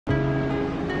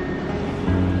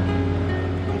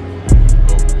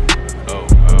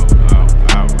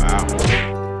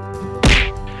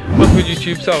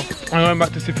YouTube? So, I'm going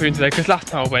back to Supreme today because last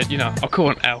time I went, you know, I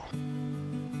caught an L.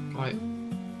 Like,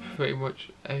 pretty much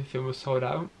everything was sold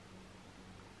out.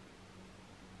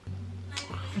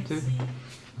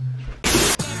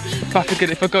 But I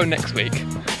figured if I go next week,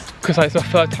 because like, it's my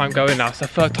third time going now, so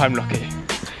third time lucky,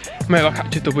 maybe I'll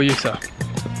catch a W, so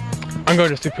I'm going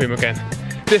to Supreme again.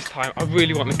 This time, I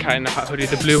really want the Cat in the Hat hoodie,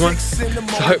 the blue one, so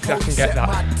hopefully I can get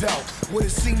that.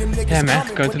 Yeah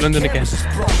man, going to London again.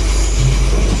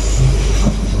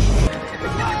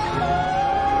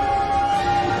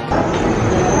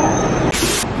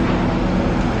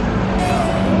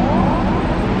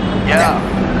 Yeah.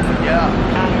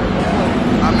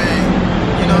 I mean,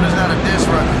 you know there's not a diss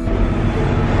record.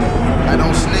 I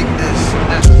don't sneak this.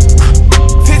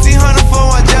 1500 for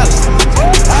one jealous.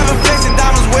 I've been flexing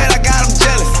diamonds wet, I got them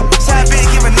jealous. Side bitch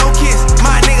giving no kiss.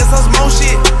 My niggas on some more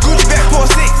shit. Gucci back for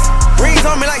 6. Rings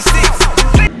on me like 6.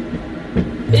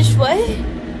 Bitch, what?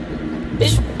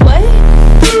 Bitch, what?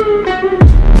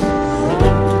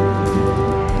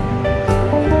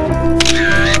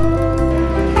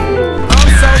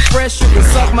 Fresh, you can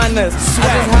suck my nuts. I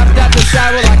just hopped out the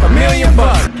shower like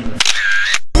 $1,000,000.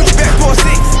 Gucci back for 6.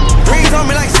 Rings on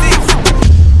me like 6.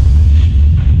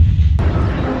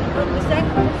 What's that?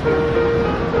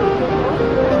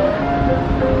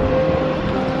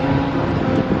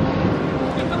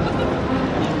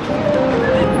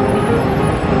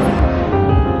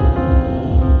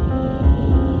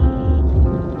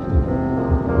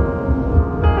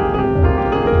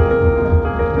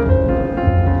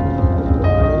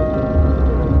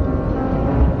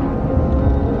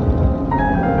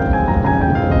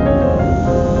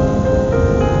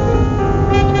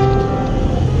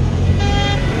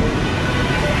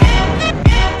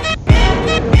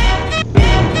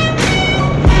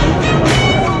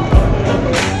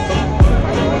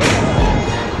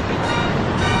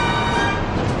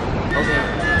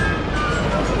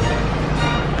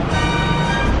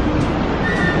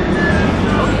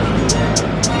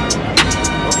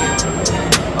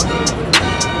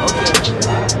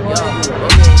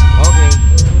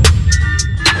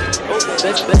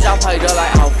 Bitch, I played up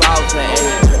like alfalfa, ayy.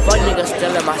 Fuck niggas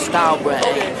stealing my style, bruh,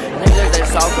 ayy. Niggas, they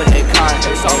soft when they cry.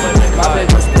 My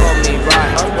bitch spoil me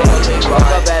right. Fuck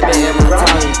a bad bitch in my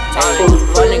tongue.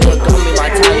 Fuck niggas call me my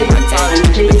tongue.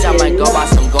 Bitch, I might go buy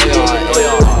some Goyard.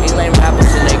 These lame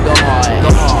rappers and they go hard.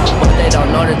 But they don't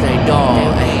know that they dog.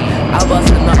 I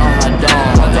bust a nut on her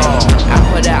dog.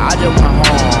 After that, I just went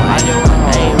home. I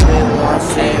ain't really wanna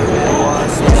see,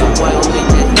 Some boy gon' meet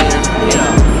the hitter.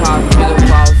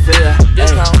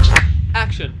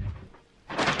 Action!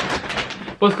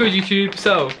 What's good YouTube?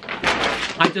 So,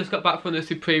 I just got back from the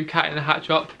Supreme Cat in the Hat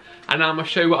drop and now I'm going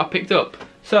to show you what I picked up.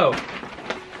 So,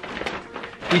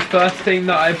 the first thing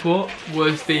that I bought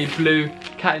was the blue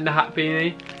Cat in the Hat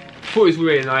beanie. I thought it was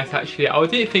really nice actually. I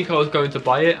didn't think I was going to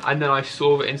buy it and then I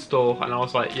saw it in store and I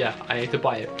was like, yeah, I need to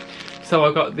buy it. So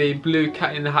I got the blue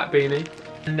Cat in the Hat beanie.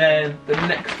 And then the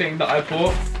next thing that I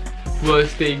bought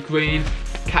was the green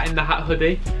Cat in the Hat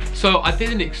hoodie. So I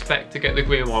didn't expect to get the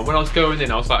green one. When I was going in,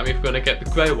 I was like, I'm either going to get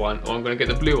the grey one or I'm going to get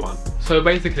the blue one. So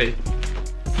basically,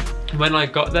 when I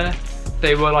got there,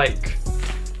 they were like,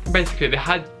 basically they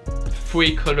had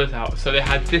 3 colours out. So they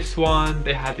had this one,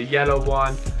 they had the yellow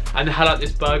one, and they had like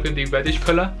this burgundy reddish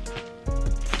colour.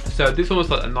 So this one was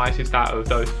like the nicest out of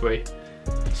those 3.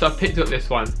 So I picked up this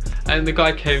one and the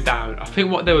guy came down. I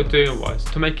think what they were doing was,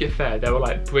 to make it fair, they were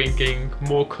like bringing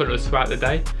more colours throughout the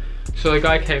day. So the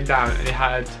guy came down and he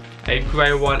had a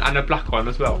grey one and a black one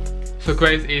as well. So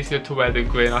grey is easier to wear than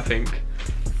green, I think.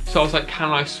 So I was like,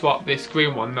 can I swap this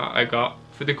green one that I got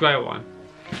for the grey one?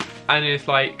 And it's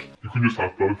like, you can just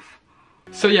have both.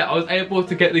 So yeah, I was able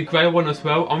to get the grey one as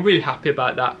well. I'm really happy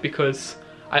about that because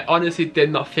I honestly did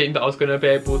not think that I was going to be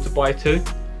able to buy 2.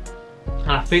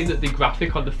 And I think that the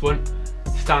graphic on the front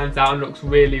stands out and looks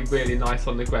really, really nice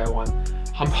on the grey one.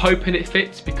 I'm hoping it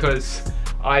fits because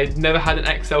I've never had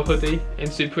an XL hoodie in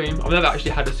Supreme. I've never actually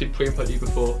had a Supreme hoodie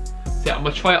before. So yeah, I'm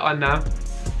gonna try it on now.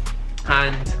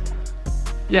 And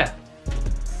yeah,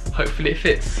 hopefully it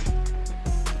fits.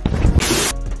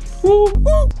 Woo!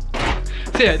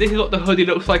 So yeah, this is what the hoodie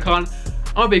looks like on.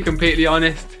 I'll be completely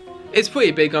honest, it's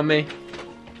pretty big on me.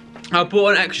 I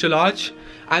bought an extra large.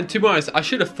 And to be honest, I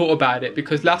should have thought about it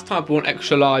because last time I bought an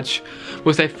extra large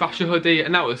was a fashion hoodie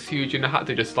and that was huge and I had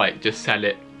to just sell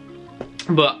it.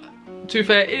 But to be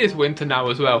fair, it is winter now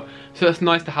as well, so it's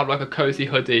nice to have like a cozy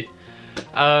hoodie.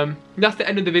 That's the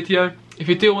end of the video. If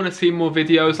you do want to see more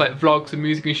videos like vlogs and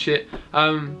music and shit,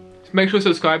 make sure to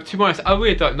subscribe. To be honest, I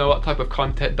really don't know what type of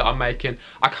content that I'm making.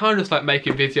 I kind of just like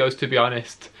making videos, to be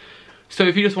honest. So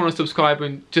if you just want to subscribe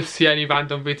and just see any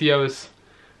random videos,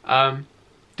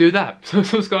 do that. So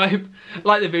subscribe,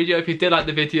 like the video if you did like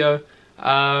the video.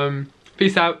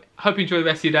 Peace out. Hope you enjoy the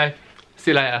rest of your day.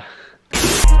 See you later.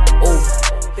 Oh,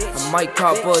 I might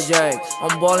cop a jack.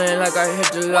 I'm balling like I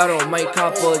hit the lotto. Might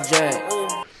cop a jack.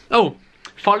 Oh,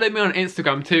 follow me on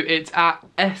Instagram too. It's at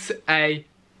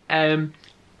SAMALXR.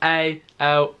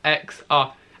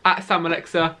 At Sam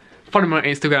Alxr. Follow me on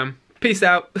Instagram. Peace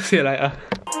out. See you later.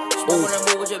 Ooh,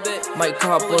 might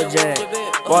cop a jack.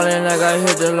 Ballin' like I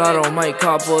hit the lotto. Might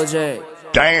cop a jack.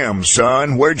 Damn,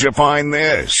 son, where'd you find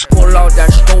this? Pull out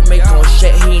that scope, make on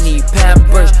shit, he need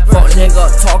pampers. Fuck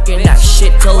nigga talking that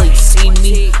shit till he see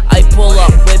me. I pull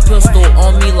up with pistol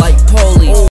on me like police.